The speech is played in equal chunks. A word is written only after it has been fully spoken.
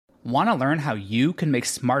Want to learn how you can make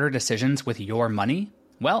smarter decisions with your money?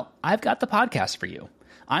 Well, I've got the podcast for you.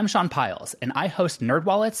 I'm Sean Piles, and I host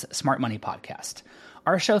NerdWallet's Smart Money Podcast.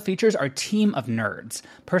 Our show features our team of nerds,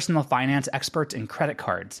 personal finance experts in credit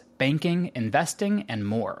cards, banking, investing, and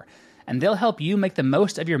more. And they'll help you make the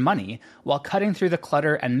most of your money while cutting through the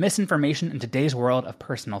clutter and misinformation in today's world of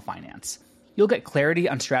personal finance. You'll get clarity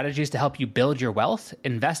on strategies to help you build your wealth,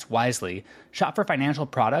 invest wisely, shop for financial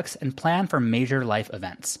products, and plan for major life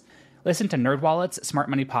events. Listen to NerdWallet's Smart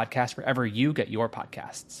Money Podcast wherever you get your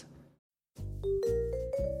podcasts.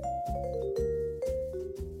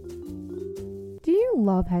 Do you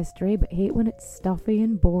love history but hate when it's stuffy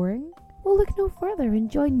and boring? Well, look no further and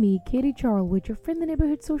join me, Katie Charlwood, your friendly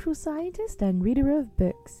neighbourhood social scientist and reader of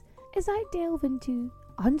books, as I delve into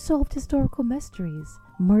unsolved historical mysteries,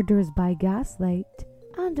 murders by gaslight,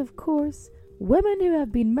 and of course, women who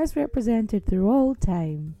have been misrepresented through all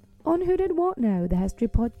time. On Who Did What Now, the history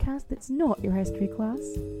podcast that's not your history class.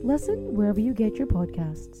 Listen wherever you get your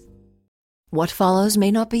podcasts. What follows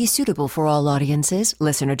may not be suitable for all audiences.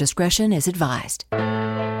 Listener discretion is advised.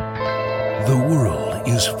 The world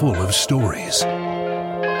is full of stories.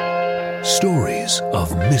 Stories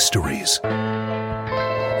of mysteries,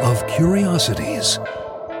 of curiosities,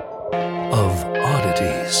 of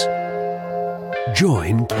oddities.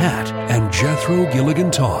 Join Kat and Jethro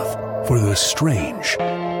Gilligan-Toth for the strange,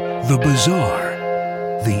 the bizarre,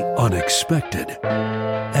 the unexpected,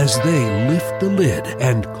 as they lift the lid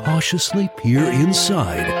and cautiously peer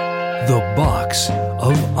inside the box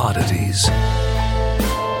of oddities.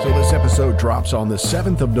 So this episode drops on the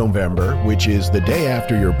 7th of November, which is the day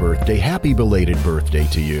after your birthday. Happy belated birthday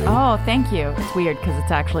to you. Oh, thank you. It's weird because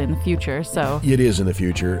it's actually in the future, so... It is in the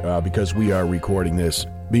future because we are recording this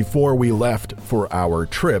before we left for our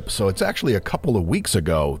trip. So it's actually a couple of weeks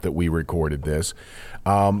ago that we recorded this.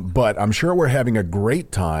 But I'm sure we're having a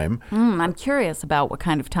great time. I'm curious about what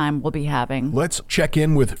kind of time we'll be having. Let's check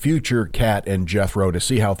in with future Kat and Jethro to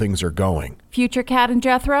see how things are going. Future Kat and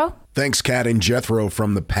Jethro? Thanks, Kat and Jethro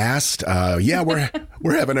from the past. We're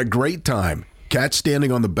having a great time. Kat's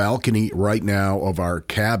standing on the balcony right now of our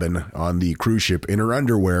cabin on the cruise ship in her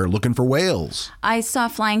underwear looking for whales. I saw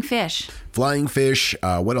flying fish. Flying fish.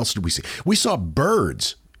 What else did we see? We saw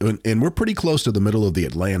birds. And we're pretty close to the middle of the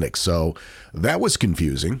Atlantic, so that was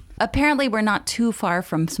confusing. Apparently, we're not too far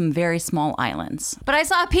from some very small islands. But I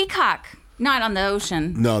saw a peacock. Not on the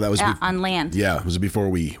ocean. No, that was on land. Yeah, it was before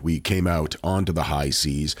we came out onto the high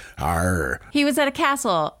seas. Arr. He was at a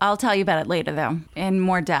castle. I'll tell you about it later, though, in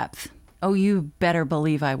more depth. Oh, you better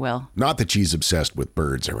believe I will. Not that she's obsessed with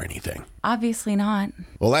birds or anything. Obviously not.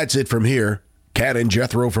 Well, that's it from here. Kat and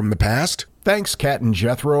Jethro from the past. Thanks, Kat and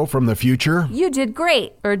Jethro from the future. You did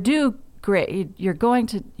great, or do great. You're going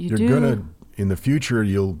to. In the future,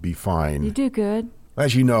 you'll be fine. You do good.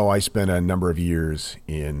 As you know, I spent a number of years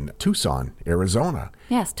in Tucson, Arizona.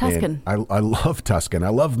 Yes, Tuscan. And I love Tuscan. I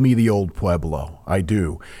love me the old Pueblo. I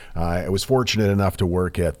do. I was fortunate enough to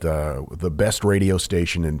work at the best radio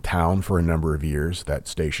station in town for a number of years. That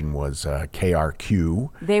station was KRQ.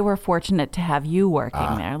 They were fortunate to have you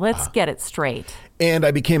working there. Let's get it straight. And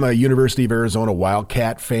I became a University of Arizona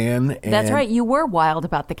Wildcat fan. That's right. You were wild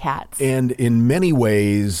about the cats. And in many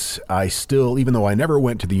ways, I still, even though I never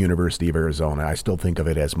went to the University of Arizona, I still think of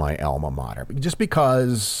it as my alma mater. Just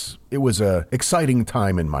because it was an exciting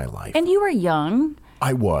time in my life. And you were young.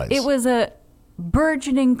 I was. It was a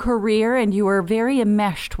burgeoning career, and you were very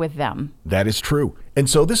enmeshed with them. That is true. And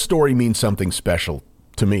so this story means something special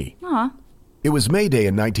to me. It was May Day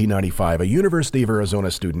in 1995. A University of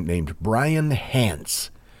Arizona student named Brian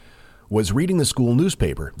Hance was reading the school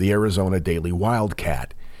newspaper, the Arizona Daily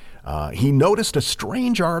Wildcat. He noticed a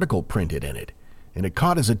strange article printed in it, and it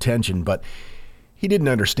caught his attention, but he didn't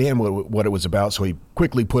understand what it was about, so he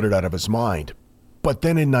quickly put it out of his mind. But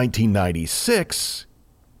then in 1996,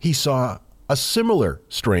 he saw a similar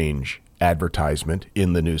strange advertisement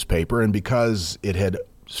in the newspaper, and because it had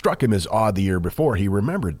struck him as odd the year before, he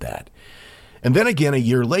remembered that. And then again, a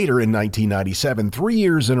year later in 1997, 3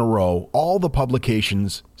 years in a row, all the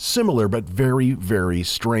publications similar but very, very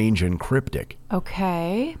strange and cryptic.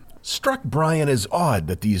 Okay. Struck Brian as odd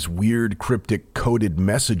that these weird cryptic coded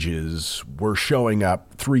messages were showing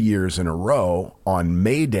up 3 years in a row on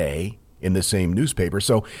May Day in the same newspaper,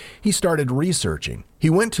 so he started researching.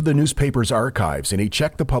 He went to the newspaper's archives and he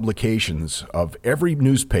checked the publications of every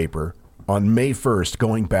newspaper on May 1st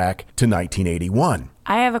going back to 1981.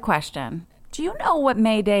 I have a question. Do you know what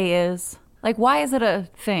May Day is? Like, why is it a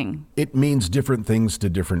thing? It means different things to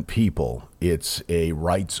different people. It's a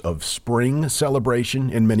rites of spring celebration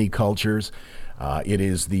in many cultures. It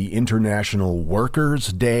is the International Workers'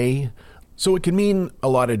 Day. So it can mean a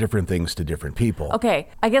lot of different things to different people. Okay,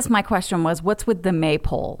 I guess my question was, what's with the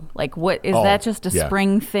maypole? Like, what is that just a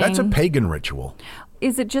spring thing? That's a pagan ritual.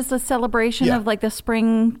 Is it just a celebration of like the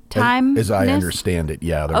springtime? As I understand it,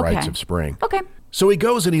 the rites of spring. Okay. So he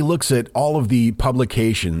goes and he looks at all of the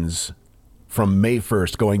publications from May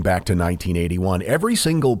 1st going back to 1981. Every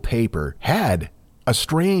single paper had a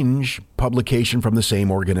strange publication from the same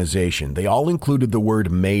organization. They all included the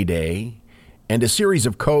word Mayday and a series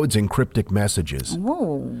of codes and cryptic messages.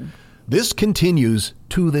 Whoa. This continues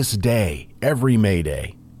to this day, every May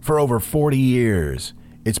Day. For over 40 years,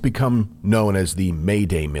 it's become known as the May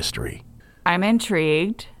Day mystery. I'm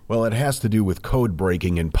intrigued. Well, it has to do with code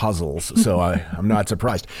breaking and puzzles, so I'm not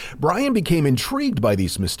surprised. Brian became intrigued by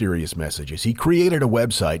these mysterious messages. He created a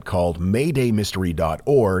website called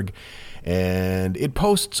MaydayMystery.org, and it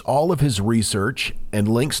posts all of his research and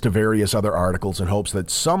links to various other articles in hopes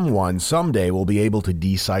that someone someday will be able to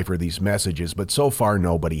decipher these messages, but so far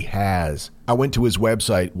nobody has. I went to his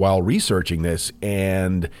website while researching this,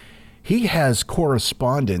 and he has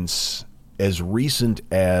correspondence as recent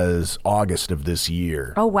as August of this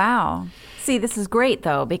year. Oh, wow. See, this is great,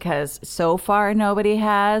 though, because so far nobody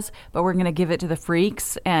has, but we're going to give it to the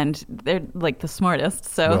freaks, and they're like the smartest,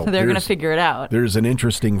 so they're going to figure it out. There's an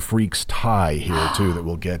interesting freaks tie here, too, that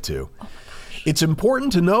we'll get to. It's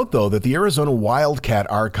important to note, though, that the Arizona Wildcat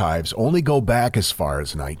archives only go back as far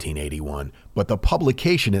as 1981, but the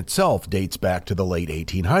publication itself dates back to the late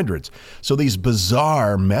 1800s. So these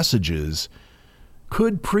bizarre messages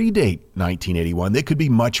could predate 1981. They could be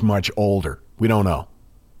much, much older. We don't know.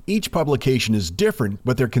 Each publication is different,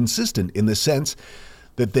 but they're consistent in the sense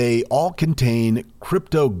that they all contain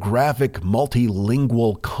cryptographic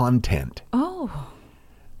multilingual content. Oh.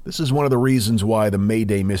 This is one of the reasons why the May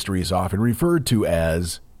Day mystery is often referred to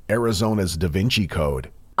as Arizona's Da Vinci Code.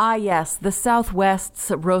 Ah, yes, the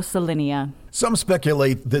Southwest's Rosalinea. Some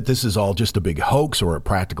speculate that this is all just a big hoax or a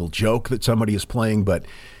practical joke that somebody is playing, but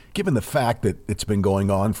given the fact that it's been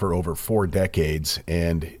going on for over 4 decades,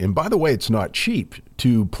 and by the way, it's not cheap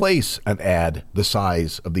to place an ad the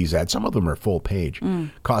size of these ads. Some of them are full page,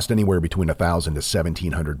 cost anywhere between $1,000 to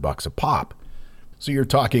 $1,700 a pop. So you're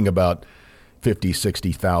talking about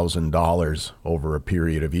 $50,000, $60,000 over a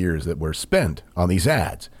period of years that were spent on these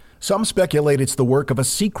ads. Some speculate it's the work of a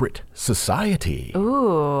secret society.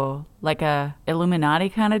 Ooh, like a Illuminati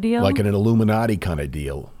kind of deal? Like an Illuminati kind of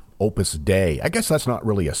deal. Opus Dei. I guess that's not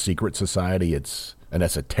really a secret society. It's an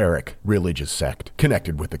esoteric religious sect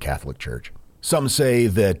connected with the Catholic Church. Some say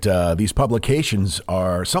that these publications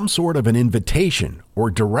are some sort of an invitation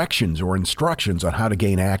or directions or instructions on how to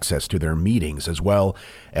gain access to their meetings, as well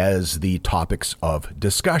as the topics of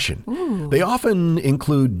discussion. Ooh. They often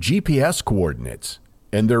include GPS coordinates.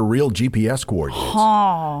 And they're real GPS coordinates.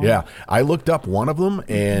 Oh. Yeah. I looked up one of them,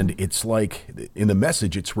 and it's like, in the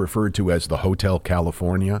message, it's referred to as the Hotel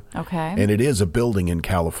California. Okay. And it is a building in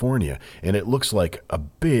California. And it looks like a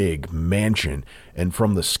big mansion. And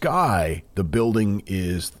from the sky, the building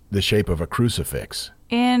is the shape of a crucifix.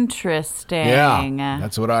 Interesting. Yeah.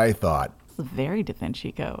 That's what I thought. It's a very Da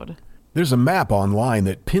Vinci Code. There's a map online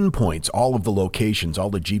that pinpoints all of the locations, all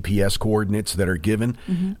the GPS coordinates that are given,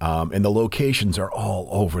 and the locations are all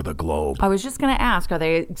over the globe. I was just going to ask, are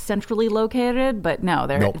they centrally located? But no,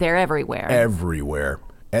 they're everywhere. Everywhere.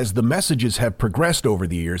 As the messages have progressed over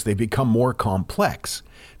the years, they become more complex,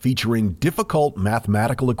 featuring difficult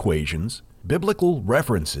mathematical equations, biblical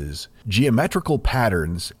references, geometrical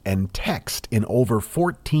patterns, and text in over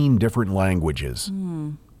 14 different languages.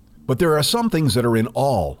 But there are some things that are in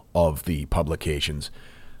all of the publications.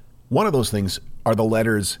 One of those things are the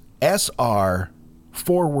letters SR/CL.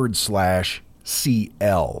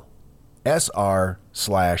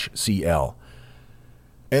 SR/CL.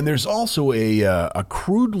 And there's also a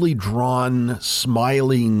crudely drawn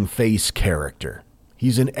smiling face character.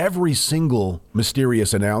 He's in every single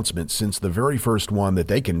mysterious announcement since the very first one that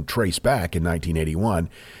they can trace back in 1981.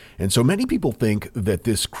 And so many people think that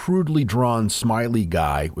this crudely drawn smiley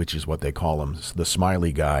guy, which is what they call him, the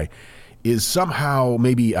smiley guy, is somehow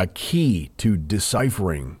maybe a key to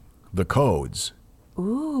deciphering the codes.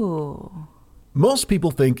 Ooh. Most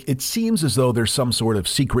people think it seems as though there's some sort of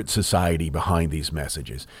secret society behind these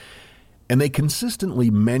messages. And they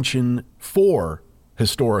consistently mention 4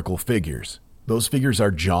 historical figures. Those figures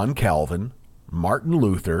are John Calvin, Martin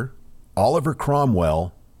Luther, Oliver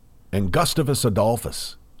Cromwell, and Gustavus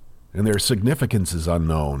Adolphus. And their significance is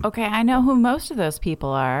unknown. Okay, I know who most of those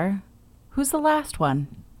people are. Who's the last one?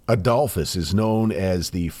 Adolphus is known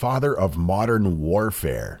as the father of modern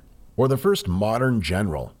warfare, or the first modern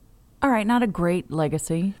general. All right, not a great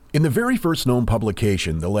legacy. In the very first known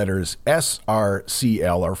publication, the letters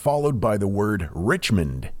SRCL are followed by the word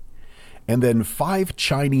Richmond, and then 5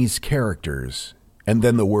 Chinese characters, and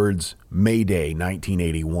then the words Mayday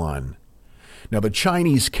 1981. Now, the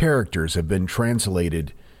Chinese characters have been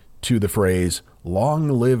translated to the phrase, Long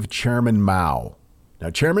live Chairman Mao. Now,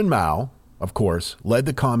 Chairman Mao, of course, led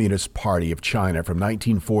the Communist Party of China from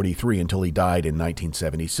 1943 until he died in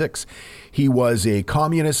 1976. He was a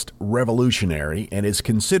communist revolutionary and is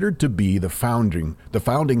considered to be the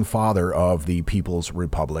founding father of the People's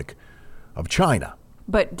Republic of China.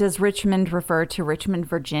 But does Richmond refer to Richmond,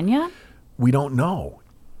 Virginia? We don't know.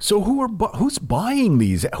 So who's buying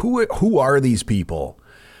these? Who are these people?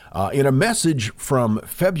 In a message from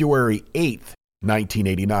February 8th,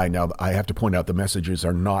 1989. Now, I have to point out the messages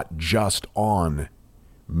are not just on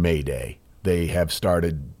May Day. They have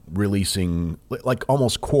started releasing like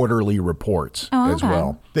almost quarterly reports as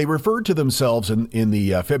well. They referred to themselves in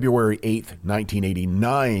the February 8th,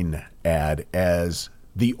 1989 ad as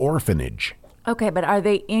the orphanage. Okay, but are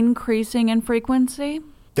they increasing in frequency?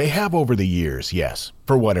 They have over the years, yes,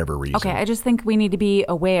 for whatever reason. Okay, I just think we need to be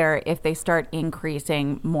aware if they start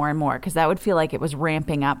increasing more and more, because that would feel like it was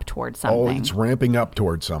ramping up towards something. Oh, it's ramping up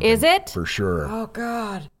towards something. Is it? For sure. Oh,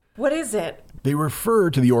 God. What is it? They refer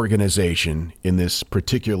to the organization in this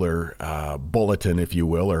particular bulletin, if you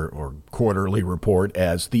will, or quarterly report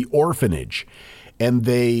as the orphanage. And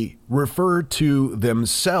they refer to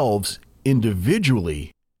themselves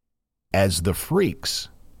individually as the freaks.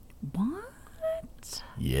 What?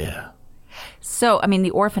 Yeah. So, I mean,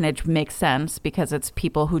 the orphanage makes sense because it's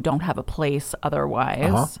people who don't have a place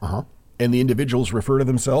otherwise. And the individuals refer to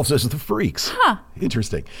themselves as the freaks. Huh.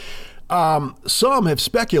 Interesting. Some have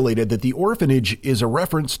speculated that the orphanage is a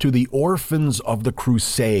reference to the Orphans of the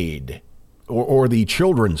Crusade, or the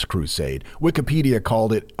Children's Crusade. Wikipedia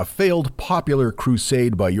called it a failed popular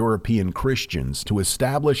crusade by European Christians to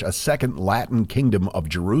establish a second Latin kingdom of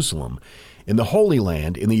Jerusalem in the Holy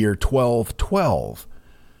Land in the year 1212.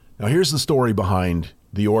 Now, here's the story behind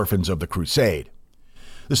the Orphans of the Crusade.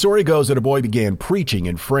 The story goes that a boy began preaching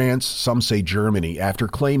in France, some say Germany, after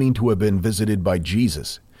claiming to have been visited by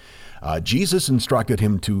Jesus. Jesus instructed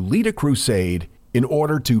him to lead a crusade in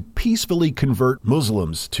order to peacefully convert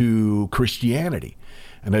Muslims to Christianity.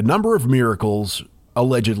 And a number of miracles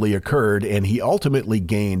allegedly occurred, and he ultimately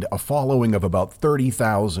gained a following of about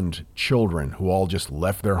 30,000 children who all just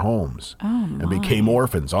left their homes and became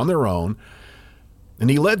orphans on their own. And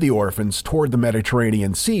he led the orphans toward the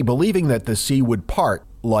Mediterranean Sea, believing that the sea would part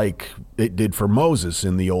like it did for Moses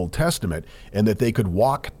in the Old Testament, and that they could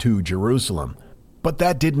walk to Jerusalem. But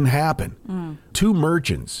that didn't happen. 2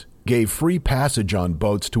 merchants gave free passage on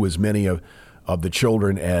boats to as many of the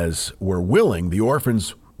children as were willing. The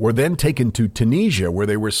orphans were then taken to Tunisia, where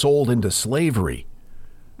they were sold into slavery.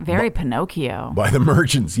 Very Pinocchio. By the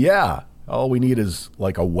merchants, yeah. All we need is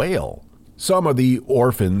like a whale. Some of the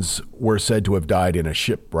orphans were said to have died in a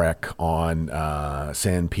shipwreck on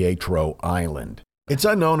San Pietro Island. It's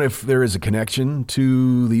unknown if there is a connection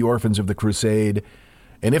to the Orphans of the Crusade,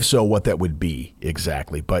 and if so, what that would be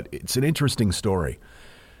exactly. But it's an interesting story.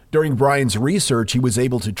 During Brian's research, he was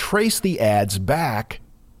able to trace the ads back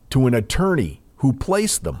to an attorney who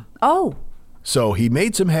placed them. Oh. So he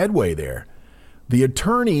made some headway there. The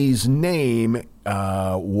attorney's name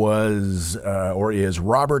is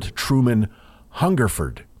Robert Truman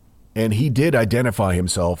Hungerford, and he did identify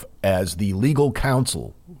himself as the legal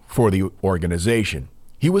counsel for the organization.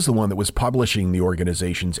 He was the one that was publishing the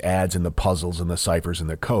organization's ads and the puzzles and the ciphers and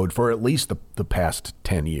the code for at least the past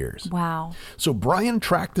 10 years. Wow. So Brian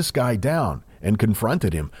tracked this guy down and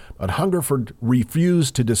confronted him, but Hungerford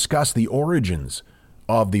refused to discuss the origins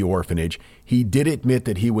of the orphanage. He did admit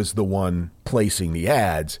that he was the one placing the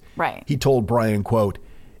ads. Right. He told Brian, quote,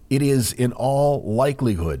 "It is in all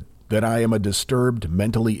likelihood that I am a disturbed,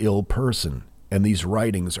 mentally ill person, and these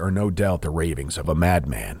writings are no doubt the ravings of a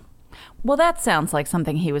madman." Well, that sounds like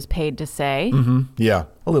something he was paid to say. Yeah,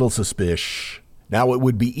 a little suspicious. Now, it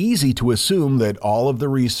would be easy to assume that all of the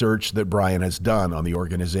research that Brian has done on the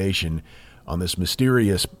organization, on these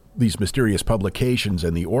mysterious publications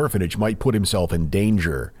and the orphanage, might put himself in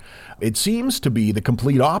danger. It seems to be the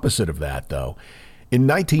complete opposite of that, though. In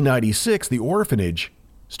 1996, the orphanage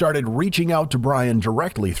started reaching out to Brian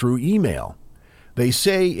directly through email. They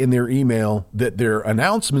say in their email that their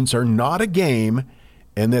announcements are not a game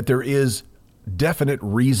and that there is definite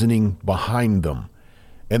reasoning behind them,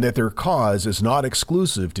 and that their cause is not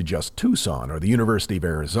exclusive to just Tucson or the University of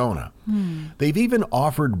Arizona. They've even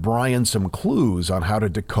offered Brian some clues on how to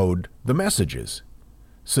decode the messages,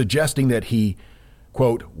 suggesting that he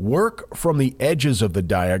quote, work from the edges of the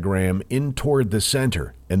diagram in toward the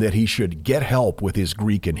center, and that he should get help with his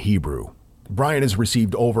Greek and Hebrew. Brian has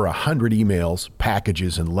received over 100 emails,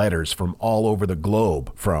 packages, and letters from all over the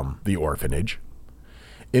globe from the orphanage.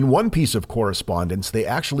 In one piece of correspondence, they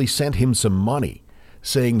actually sent him some money,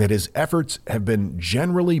 saying that his efforts have been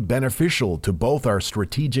generally beneficial to both our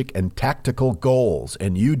strategic and tactical goals,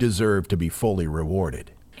 and you deserve to be fully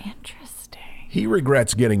rewarded. Interesting. He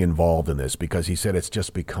regrets getting involved in this because he said it's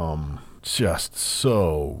just become just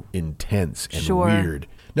so intense and weird.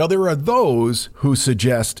 Now, there are those who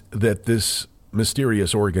suggest that this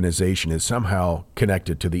mysterious organization is somehow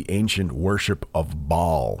connected to the ancient worship of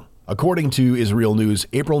Baal. According to Israel News,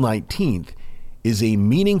 April 19th is a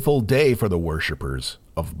meaningful day for the worshipers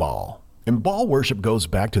of Baal. And Baal worship goes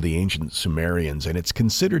back to the ancient Sumerians, and it's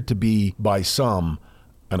considered to be, by some,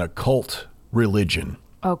 an occult religion.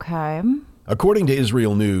 Okay. According to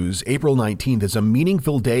Israel News, April 19th is a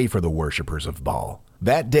meaningful day for the worshipers of Baal.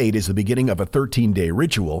 That date is the beginning of a 13-day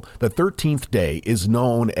ritual. The 13th day is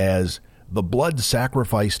known as the blood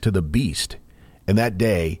sacrifice to the beast, and that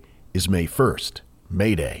day is May 1st,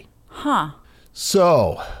 May Day. Huh.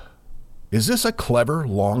 So, is this a clever,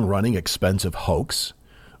 long-running, expensive hoax,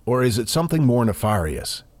 or is it something more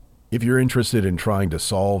nefarious? If you're interested in trying to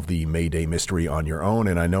solve the May Day mystery on your own,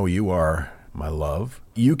 and I know you are, my love,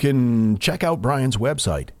 you can check out Brian's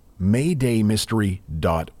website,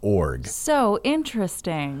 maydaymystery.org. So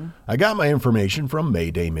interesting. I got my information from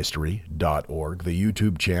maydaymystery.org, the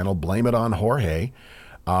YouTube channel Blame It on Jorge,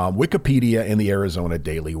 Wikipedia, and the Arizona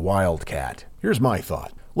Daily Wildcat. Here's my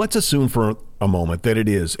thought. Let's assume for a moment that it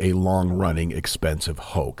is a long-running, expensive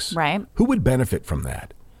hoax. Right. Who would benefit from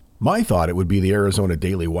that? My thought it would be the Arizona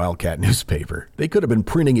Daily Wildcat newspaper. They could have been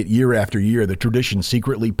printing it year after year, the tradition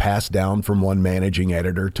secretly passed down from one managing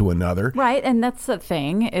editor to another. Right, and that's the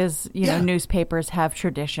thing is, you know, newspapers have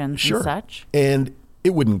traditions and such. And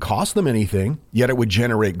it wouldn't cost them anything, yet it would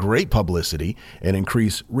generate great publicity and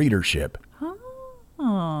increase readership.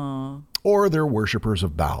 Oh. Or they're worshipers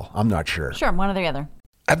of Baal. I'm not sure. Sure, one or the other.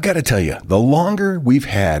 I've got to tell you, the longer we've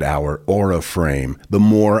had our Aura frame, the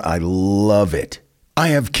more I love it. I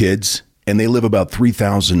have kids, and they live about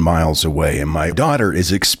 3,000 miles away, and my daughter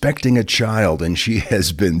is expecting a child, and she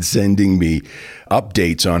has been sending me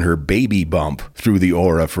updates on her baby bump through the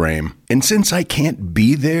Aura frame. And since I can't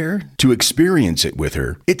be there to experience it with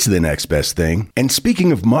her, it's the next best thing. And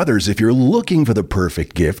speaking of mothers, if you're looking for the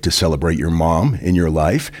perfect gift to celebrate your mom in your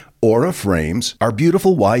life, Aura frames are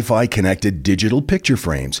beautiful Wi-Fi connected digital picture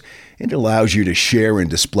frames. It allows you to share and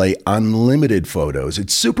display unlimited photos.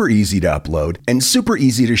 It's super easy to upload and super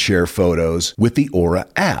easy to share photos with the Aura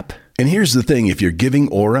app. And here's the thing, if you're giving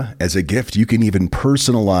Aura as a gift, you can even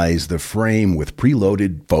personalize the frame with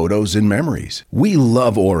preloaded photos and memories. We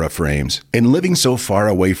love Aura frames, and living so far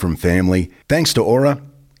away from family, thanks to Aura,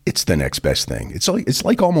 it's the next best thing. It's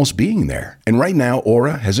like almost being there. And right now,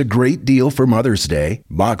 Aura has a great deal for Mother's Day.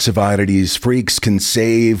 Box of Oddities freaks can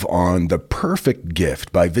save on the perfect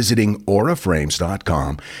gift by visiting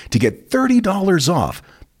auraframes.com to get $30 off,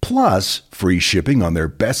 plus free shipping on their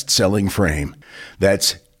best-selling frame.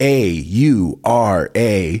 That's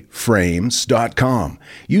AURAFrames.com.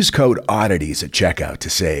 Use code ODDITIES at checkout to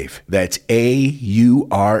save. That's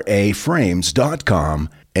AURAFrames.com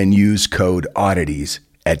and use code ODDITIES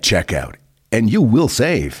at checkout, and you will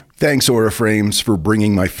save. Thanks, Aura Frames, for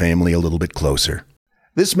bringing my family a little bit closer.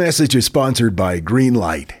 This message is sponsored by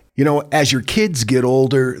Greenlight. You know, as your kids get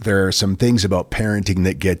older, there are some things about parenting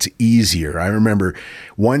that gets easier. I remember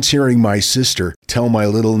once hearing my sister tell my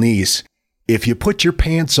little niece, "If you put your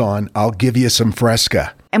pants on, I'll give you some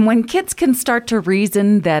Fresca." And when kids can start to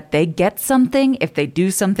reason that they get something if they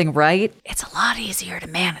do something right, it's a lot easier to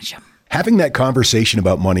manage them. Having that conversation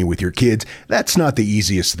about money with your kids, that's not the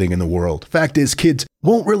easiest thing in the world. Fact is, kids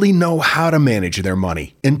won't really know how to manage their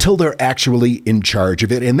money until they're actually in charge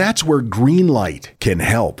of it, and that's where Greenlight can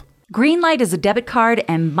help. Greenlight is a debit card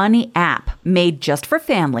and money app made just for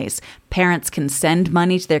families. Parents can send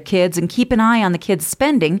money to their kids and keep an eye on the kids'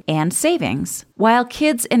 spending and savings, while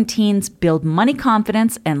kids and teens build money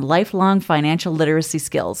confidence and lifelong financial literacy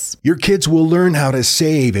skills. Your kids will learn how to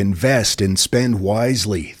save, invest, and spend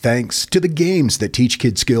wisely thanks to the games that teach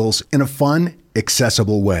kids skills in a fun,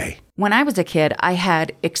 accessible way. When I was a kid, I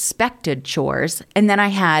had expected chores, and then I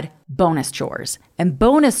had bonus chores. And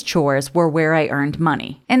bonus chores were where I earned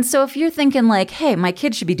money. And so if you're thinking like, hey, my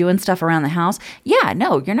kid should be doing stuff around the house, yeah,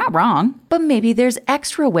 no, you're not wrong. But maybe there's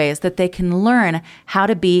extra ways that they can learn how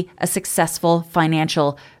to be a successful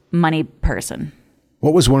financial money person.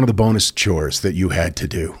 What was one of the bonus chores that you had to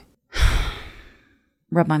do?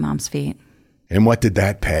 Rub my mom's feet. And what did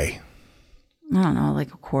that pay? I don't know,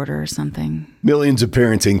 like a quarter or something. Millions of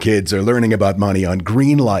parents and kids are learning about money on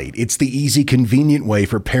Greenlight. It's the easy, convenient way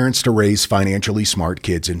for parents to raise financially smart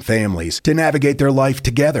kids and families to navigate their life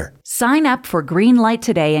together. Sign up for Greenlight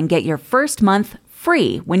today and get your first month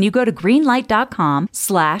free when you go to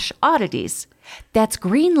greenlight.com/oddities. That's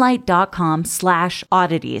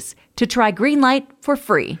greenlight.com/oddities to try Greenlight for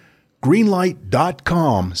free.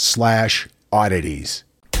 Greenlight.com/oddities.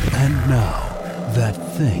 And now, that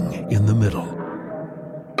thing in the middle.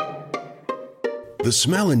 The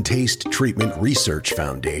Smell and Taste Treatment Research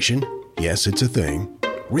Foundation, yes, it's a thing,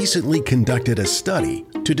 recently conducted a study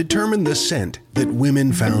to determine the scent that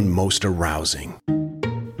women found most arousing.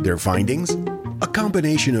 Their findings? A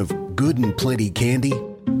combination of good and plenty candy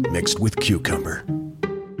mixed with cucumber.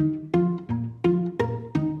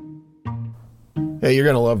 Hey, you're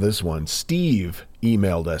going to love this one. Steve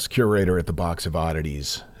emailed us, curator at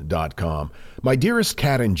theboxofoddities.com. My dearest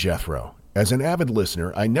Kat and Jethro, as an avid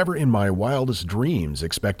listener, I never in my wildest dreams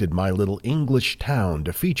expected my little English town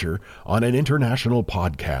to feature on an international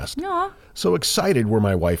podcast. Aww. So excited were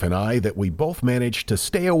my wife and I that we both managed to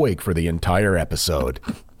stay awake for the entire episode.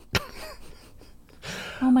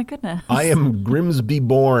 Oh my goodness. I am Grimsby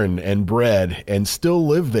born and bred and still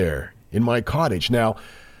live there in my cottage. Now,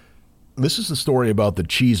 this is the story about the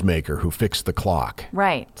cheesemaker who fixed the clock.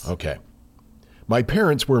 Right. Okay. My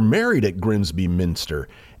parents were married at Grimsby Minster,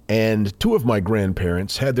 and two of my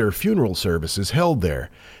grandparents had their funeral services held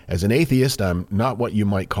there. As an atheist, I'm not what you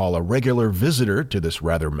might call a regular visitor to this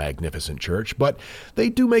rather magnificent church, but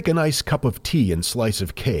they do make a nice cup of tea and slice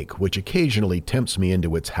of cake, which occasionally tempts me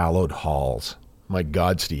into its hallowed halls. My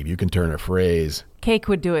God, Steve, you can turn a phrase. Cake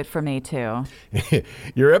would do it for me, too.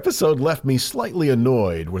 Your episode left me slightly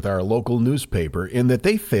annoyed with our local newspaper in that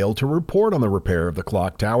they failed to report on the repair of the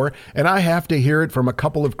clock tower, and I have to hear it from a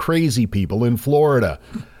couple of crazy people in Florida.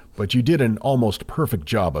 But you did an almost perfect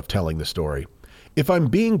job of telling the story. If I'm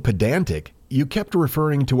being pedantic, you kept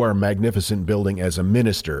referring to our magnificent building as a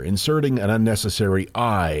minister, inserting an unnecessary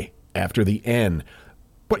I after the N.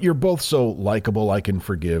 But you're both so likable, I can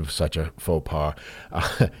forgive such a faux pas.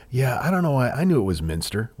 Yeah, I don't know. I knew it was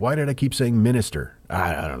Minster. Why did I keep saying minister?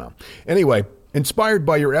 I don't know. Anyway, inspired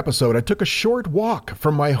by your episode, I took a short walk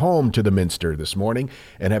from my home to the Minster this morning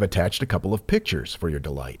and have attached a couple of pictures for your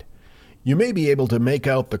delight. You may be able to make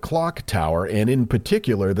out the clock tower and in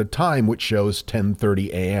particular the time, which shows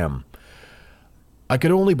 10:30 a.m. I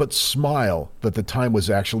could only but smile that the time was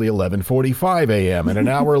actually 11:45 a.m. and an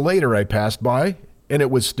hour later I passed by and it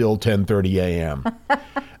was still 10:30 a.m.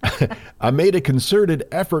 I made a concerted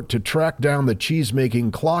effort to track down the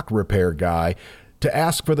cheese-making clock repair guy to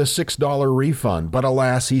ask for the $6 refund, but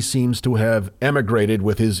alas, he seems to have emigrated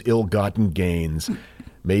with his ill-gotten gains.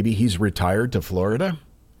 Maybe he's retired to Florida?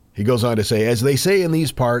 He goes on to say, as they say in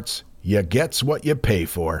these parts, you gets what you pay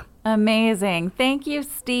for. Amazing. Thank you,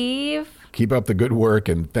 Steve. Keep up the good work,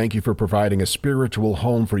 and thank you for providing a spiritual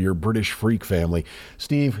home for your British freak family.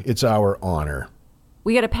 Steve, it's our honor.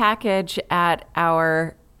 We got a package at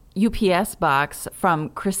our UPS box from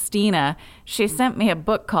Christina. She sent me a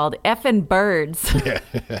book called Effin' Birds. Yeah,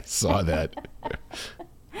 I saw that.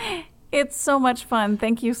 It's so much fun.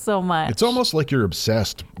 Thank you so much. It's almost like you're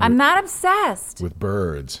obsessed. I'm not obsessed. With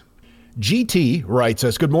birds. GT writes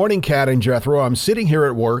us, good morning, Kat and Jethro. I'm sitting here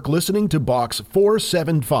at work listening to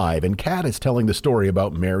BOX485, and Kat is telling the story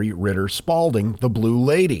about Mary Ritter Spalding, the Blue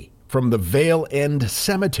Lady, from the Vale End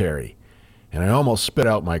Cemetery. And I almost spit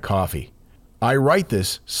out my coffee. I write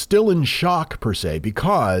this still in shock, per se,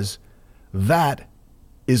 because that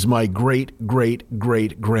is my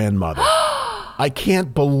great-great-great-grandmother. I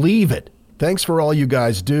can't believe it. Thanks for all you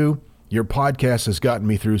guys do. Your podcast has gotten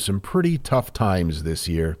me through some pretty tough times this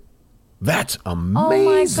year. That's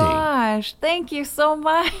amazing. Oh my gosh. Thank you so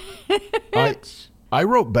much. I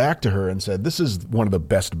wrote back to her and said, this is one of the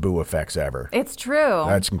best boo effects ever. It's true.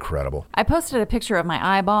 That's incredible. I posted a picture of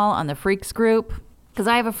my eyeball on the Freaks group because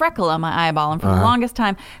I have a freckle on my eyeball. And for the longest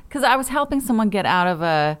time, because I was helping someone get out of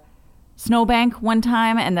a snowbank one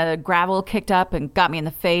time and the gravel kicked up and got me in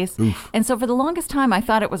the face. Oof. And so for the longest time, I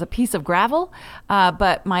thought it was a piece of gravel.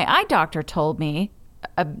 But my eye doctor told me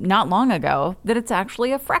not long ago that it's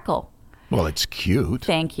actually a freckle. Well, it's cute.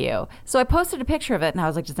 Thank you. So I posted a picture of it and I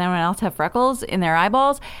was like, does anyone else have freckles in their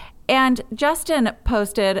eyeballs? And Justin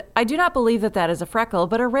posted, I do not believe that is a freckle,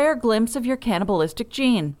 but a rare glimpse of your cannibalistic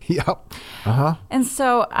gene. Yep. Uh-huh. And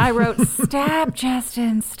so I wrote, stop,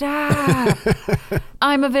 Justin, stop.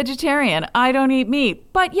 I'm a vegetarian. I don't eat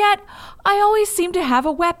meat. But yet, I always seem to have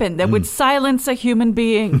a weapon that would silence a human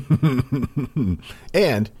being.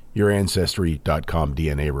 And your Ancestry.com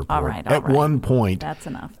DNA report All right. at one point that's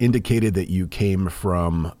enough. indicated that you came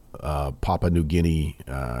from Papua New Guinea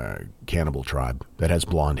cannibal tribe that has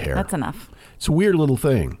blonde hair. That's enough. It's a weird little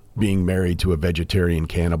thing, being married to a vegetarian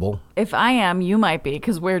cannibal. If I am, you might be,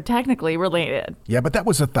 because we're technically related. Yeah, but that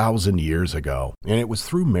was 1,000 years ago, and it was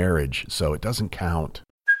through marriage, so it doesn't count.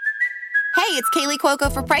 Hey, it's Kaylee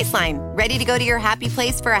Cuoco for Priceline. Ready to go to your happy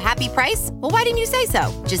place for a happy price? Well, why didn't you say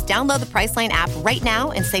so? Just download the Priceline app right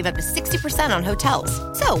now and save up to 60% on hotels.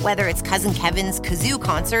 So whether it's Cousin Kevin's Kazoo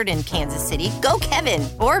Concert in Kansas City, go Kevin,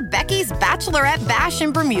 or Becky's Bachelorette Bash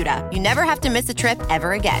in Bermuda, you never have to miss a trip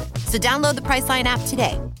ever again. So download the Priceline app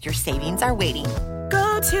today. Your savings are waiting.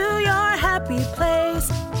 Go to your happy place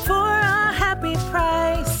for a happy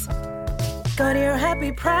price. Go to your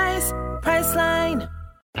happy price, Priceline.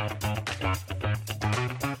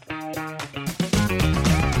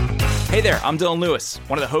 Hey there, I'm Dylan Lewis,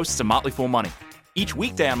 one of the hosts of Motley Fool Money. Each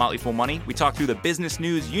weekday on Motley Fool Money, we talk through the business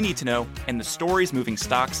news you need to know and the stories moving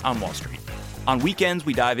stocks on Wall Street. On weekends,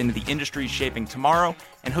 we dive into the industries shaping tomorrow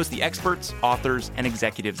and host the experts, authors, and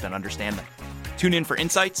executives that understand them. Tune in for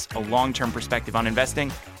insights, a long-term perspective on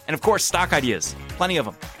investing, and of course, stock ideas. Plenty of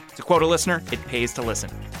them. To quote a listener, it pays to listen.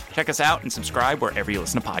 Check us out and subscribe wherever you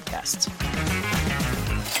listen to podcasts.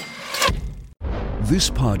 This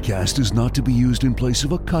podcast is not to be used in place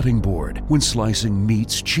of a cutting board when slicing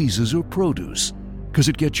meats, cheeses, or produce, because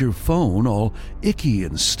it gets your phone all icky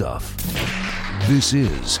and stuff. This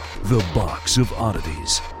is the Box of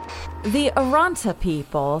Oddities. The Arunta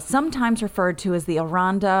people, sometimes referred to as the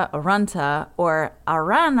Aranda, Arunta, or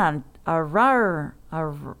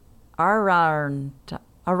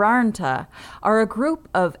Arunta, are a group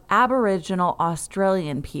of Aboriginal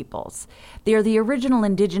Australian peoples. They are the original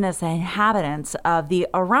indigenous inhabitants of the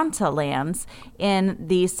Arunta lands in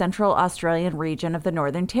the Central Australian region of the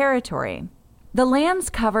Northern Territory. The lands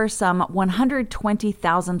cover some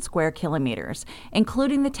 120,000 square kilometers,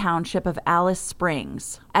 including the township of Alice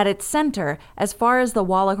Springs. At its center, as far as the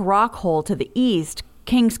Wallach Rock Hole to the east,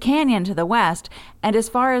 Kings Canyon to the west, and as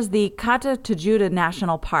far as the Kata Tajuda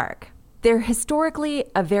National Park. They're historically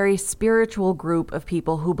a very spiritual group of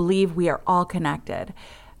people who believe we are all connected.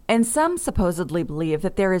 And some supposedly believe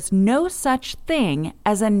that there is no such thing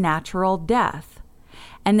as a natural death,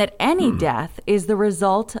 and that any death is the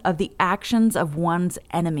result of the actions of one's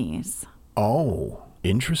enemies. Oh,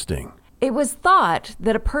 interesting. It was thought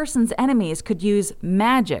that a person's enemies could use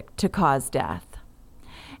magic to cause death.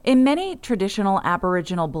 In many traditional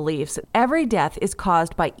Aboriginal beliefs, every death is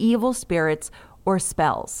caused by evil spirits or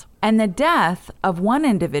spells, and the death of one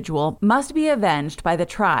individual must be avenged by the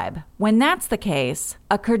tribe. When that's the case,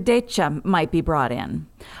 a kurdecha might be brought in.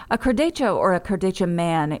 A kurdecha or a kurdecha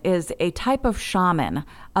man is a type of shaman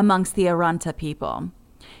amongst the Arunta people.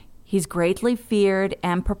 He's greatly feared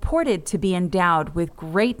and purported to be endowed with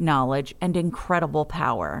great knowledge and incredible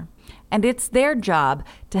power. And it's their job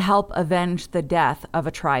to help avenge the death of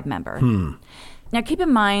a tribe member. Now, keep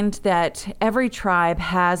in mind that every tribe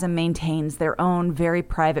has and maintains their own very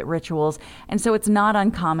private rituals, and so it's not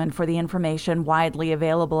uncommon for the information widely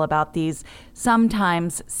available about these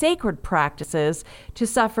sometimes sacred practices to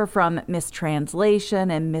suffer from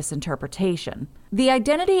mistranslation and misinterpretation. The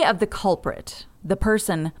identity of the culprit, the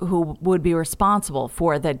person who would be responsible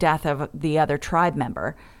for the death of the other tribe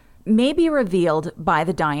member, may be revealed by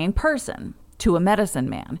the dying person to a medicine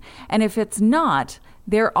man, and if it's not,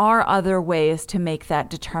 there are other ways to make that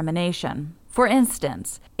determination. For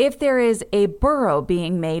instance, if there is a burrow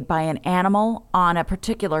being made by an animal on a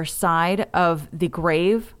particular side of the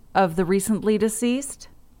grave of the recently deceased,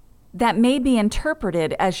 that may be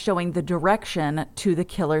interpreted as showing the direction to the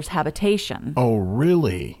killer's habitation. Oh,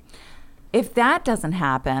 really? If that doesn't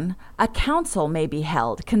happen, a council may be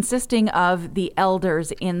held consisting of the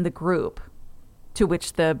elders in the group to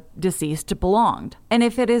which the deceased belonged. And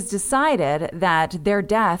if it is decided that their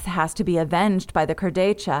death has to be avenged by the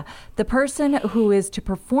kurdecha, the person who is to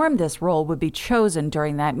perform this role would be chosen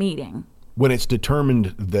during that meeting. When it's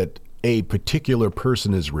determined that a particular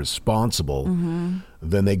person is responsible,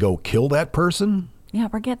 then they go kill that person? Yeah,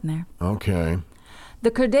 we're getting there. Okay.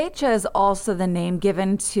 The kurdecha is also the name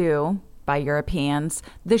given to, by Europeans,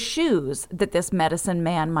 the shoes that this medicine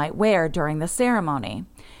man might wear during the ceremony.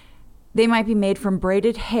 They might be made from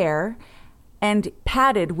braided hair and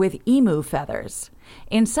padded with emu feathers.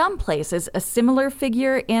 In some places, a similar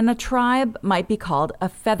figure in a tribe might be called a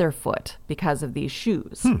featherfoot because of these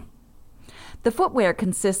shoes. The footwear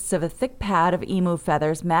consists of a thick pad of emu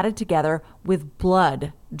feathers matted together with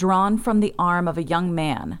blood drawn from the arm of a young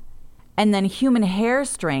man. And then human hair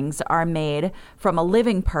strings are made from a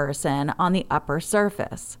living person on the upper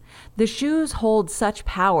surface. The shoes hold such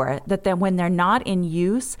power that when they're not in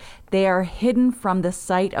use, they are hidden from the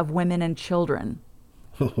sight of women and children.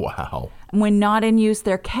 Wow. When not in use,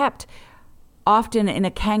 they're kept often in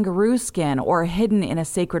a kangaroo skin or hidden in a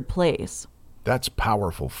sacred place. That's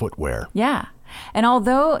powerful footwear. Yeah. And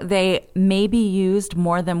although they may be used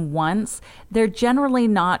more than once, they're generally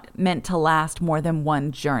not meant to last more than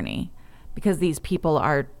one journey because these people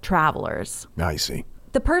are travelers. I see.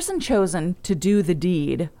 The person chosen to do the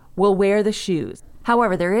deed will wear the shoes.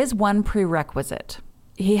 However, there is one prerequisite.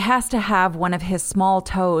 He has to have one of his small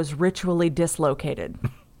toes ritually dislocated.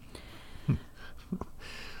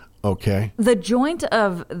 Okay. The joint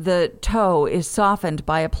of the toe is softened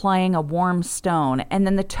by applying a warm stone, and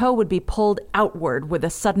then the toe would be pulled outward with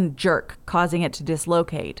a sudden jerk, causing it to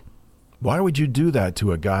dislocate. Why would you do that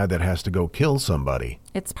to a guy that has to go kill somebody?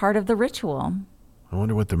 It's part of the ritual. I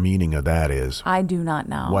wonder what the meaning of that is. I do not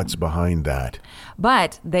know. What's behind that?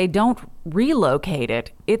 But they don't relocate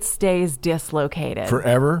it. It stays dislocated.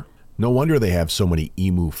 Forever? No wonder they have so many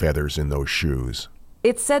emu feathers in those shoes.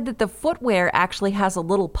 It's said that the footwear actually has a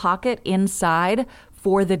little pocket inside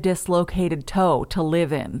for the dislocated toe to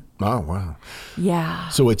live in. Oh, wow. Yeah.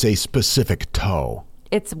 So it's a specific toe.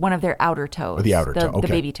 It's one of their outer toes. The outer toe, okay. The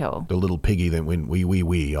baby toe. The little piggy that went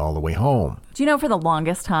wee all the way home. Do you know, for the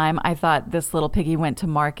longest time, I thought this little piggy went to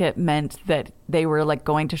market meant that they were like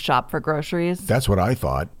going to shop for groceries. That's what I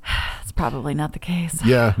thought. It's probably not the case.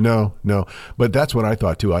 Yeah, no. But that's what I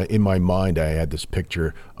thought too. In my mind, I had this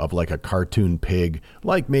picture of like a cartoon pig,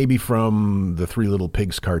 like maybe from the Three Little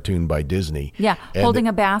Pigs cartoon by Disney. Yeah, and holding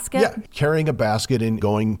a basket? Yeah, carrying a basket and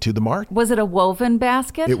going to the market. Was it a woven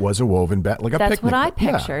basket? It was a woven basket, like a That's picnic. what I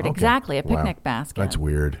pictured, Yeah, okay. exactly, a picnic Wow. basket. That's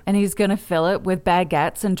weird. And he's going to fill it with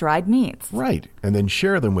baguettes and dried meats. Right, and then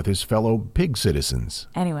share them with his fellow pig citizens.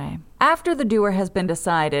 Anyway, after the doer has been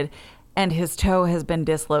decided and his toe has been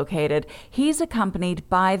dislocated, he's accompanied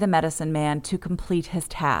by the medicine man to complete his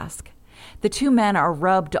task. The two men are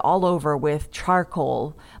rubbed all over with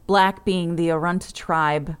charcoal, black being the Arunta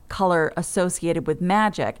tribe color associated with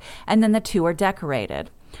magic, and then the two are decorated.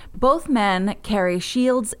 Both men carry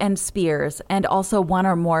shields and spears and also one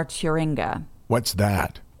or more churinga. What's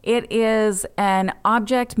that? It is an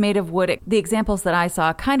object made of wood. The examples that I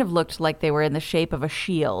saw kind of looked like they were in the shape of a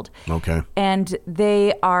shield. Okay. And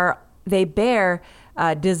they bear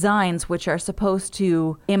designs which are supposed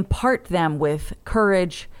to impart them with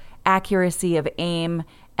courage, accuracy of aim,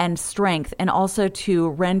 and strength, and also to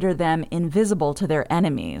render them invisible to their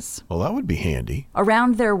enemies. Well, that would be handy.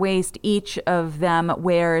 Around their waist, each of them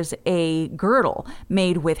wears a girdle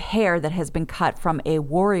made with hair that has been cut from a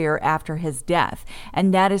warrior after his death,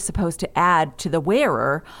 and that is supposed to add to the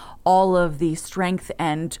wearer all of the strength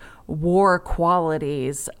and war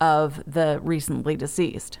qualities of the recently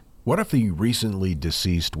deceased. What if the recently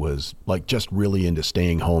deceased was like just really into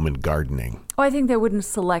staying home and gardening? Oh, I think they wouldn't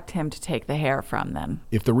select him to take the hair from then.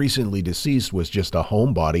 If the recently deceased was just a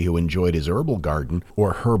homebody who enjoyed his herbal garden,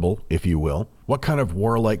 or herbal, if you will, what kind of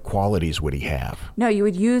warlike qualities would he have? No, you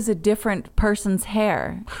would use a different person's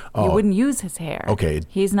hair. Oh. You wouldn't use his hair. Okay.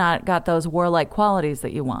 He's not got those warlike qualities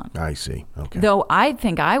that you want. I see. Okay. Though I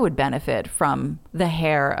think I would benefit from the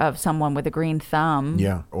hair of someone with a green thumb.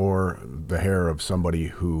 Yeah, or the hair of somebody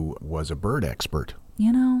who was a bird expert.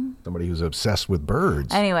 You know? Somebody who's obsessed with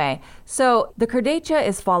birds. Anyway, so the Kurdecha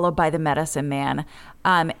is followed by the medicine man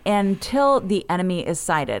until the enemy is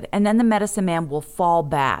sighted. And then the medicine man will fall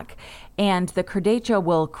back. And the Kurdecha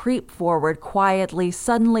will creep forward quietly,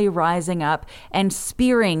 suddenly rising up and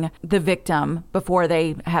spearing the victim before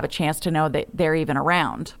they have a chance to know that they're even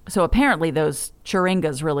around. So apparently those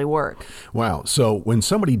churingas really work. Wow. So when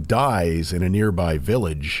somebody dies in a nearby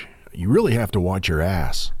village, you really have to watch your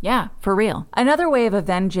ass. Yeah, for real. Another way of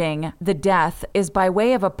avenging the death is by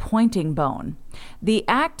way of a pointing bone. The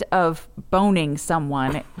act of boning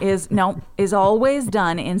someone is always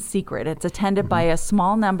done in secret. It's attended by a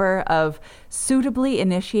small number of suitably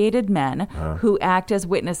initiated men who act as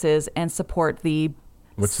witnesses and support the...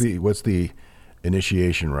 What's the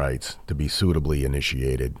initiation rites to be suitably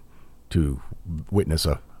initiated to witness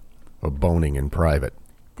a boning in private?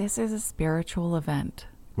 This is a spiritual event.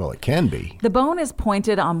 Well, it can be. The bone is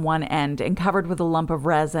pointed on one end and covered with a lump of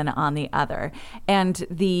resin on the other. And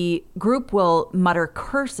the group will mutter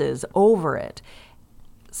curses over it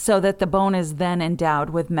so that the bone is then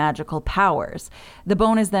endowed with magical powers. The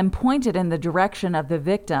bone is then pointed in the direction of the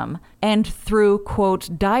victim, and through,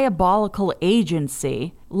 quote, diabolical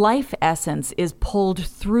agency, life essence is pulled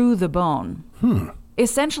through the bone.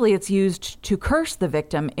 Essentially, it's used to curse the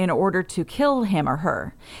victim in order to kill him or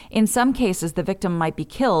her. In some cases, the victim might be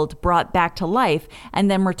killed, brought back to life, and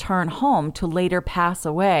then return home to later pass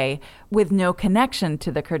away with no connection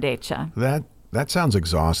to the Kurdecha. That sounds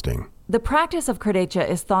exhausting. The practice of cordecha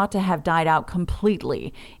is thought to have died out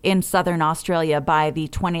completely in southern Australia by the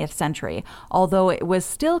 20th century, although it was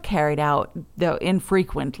still carried out, though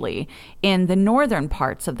infrequently, in the northern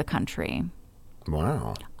parts of the country.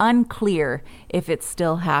 Wow. Unclear if it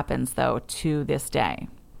still happens, though, to this day.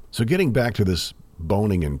 So getting back to this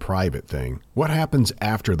boning in private thing, what happens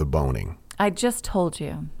after the boning? I just told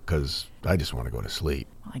you. Because I just want to go to sleep.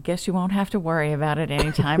 I guess you won't have to worry about it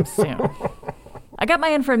anytime soon. I got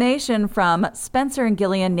my information from Spencer and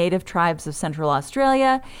Gillian Native Tribes of Central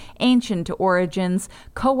Australia, Ancient Origins,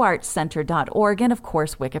 coartcenter.org, and of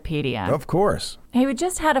course, Wikipedia. Of course. Hey, we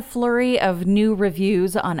just had a flurry of new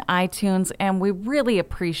reviews on iTunes, and we really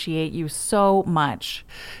appreciate you so much.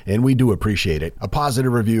 And we do appreciate it. A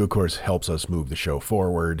positive review, of course, helps us move the show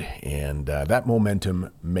forward, and that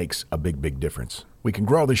momentum makes a big, big difference. We can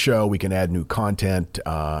grow the show, we can add new content,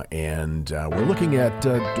 and we're looking at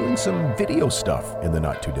doing some video stuff in the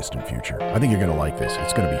not-too-distant future. I think you're going to like this.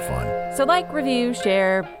 It's going to be fun. So like, review,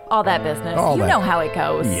 share, all that business. You know how it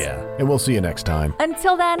goes. Yeah, and we'll see you next time.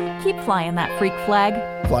 Until then, keep flying that freak flag.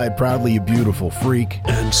 Fly it proudly, you beautiful freak.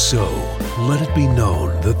 And so, let it be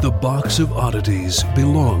known that the Box of Oddities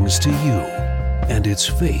belongs to you, and its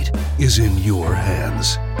fate is in your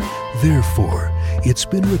hands. Therefore, it's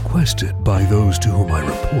been requested by those to whom I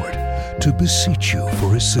report to beseech you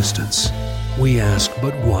for assistance. We ask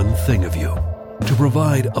but one thing of you, to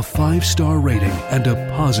provide a 5-star rating and a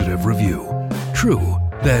positive review. True,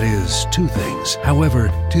 that is 2 things. However,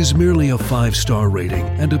 'tis merely a 5-star rating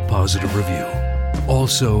and a positive review.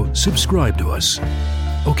 Also, subscribe to us.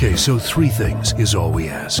 Okay, so 3 things is all we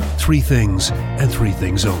ask. 3 things and 3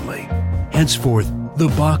 things only. Henceforth, the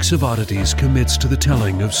Box of Oddities commits to the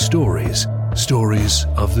telling of stories. Stories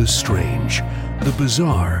of the strange, the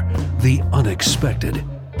bizarre, the unexpected.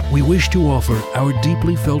 We wish to offer our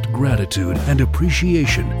deeply felt gratitude and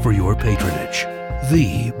appreciation for your patronage.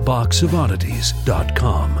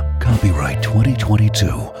 TheBoxOfOddities.com. Copyright 2022.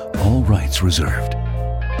 All rights reserved.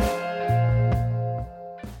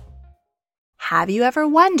 Have you ever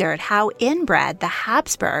wondered how inbred the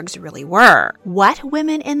Habsburgs really were? What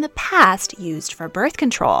women in the past used for birth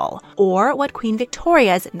control? Or what Queen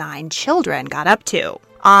Victoria's 9 children got up to?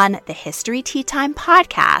 On the History Tea Time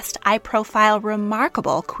podcast, I profile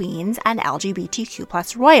remarkable queens and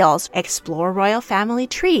LGBTQ+ royals, explore royal family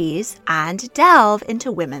trees, and delve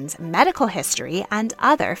into women's medical history and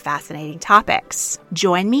other fascinating topics.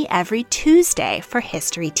 Join me every Tuesday for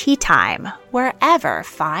History Tea Time, wherever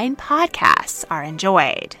fine podcasts are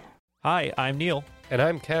enjoyed. Hi, I'm Neil. And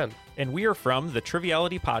I'm Ken. And we are from the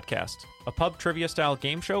Triviality Podcast, a pub trivia-style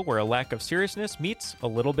game show where a lack of seriousness meets a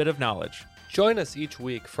little bit of knowledge. Join us each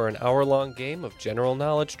week for an hour-long game of general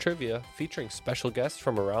knowledge trivia featuring special guests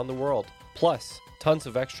from around the world, plus tons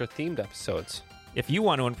of extra themed episodes. If you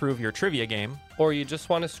want to improve your trivia game, or you just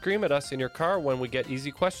want to scream at us in your car when we get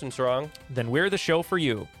easy questions wrong, then we're the show for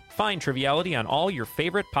you. Find Triviality on all your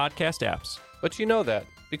favorite podcast apps. But you know that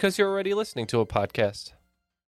because you're already listening to a podcast.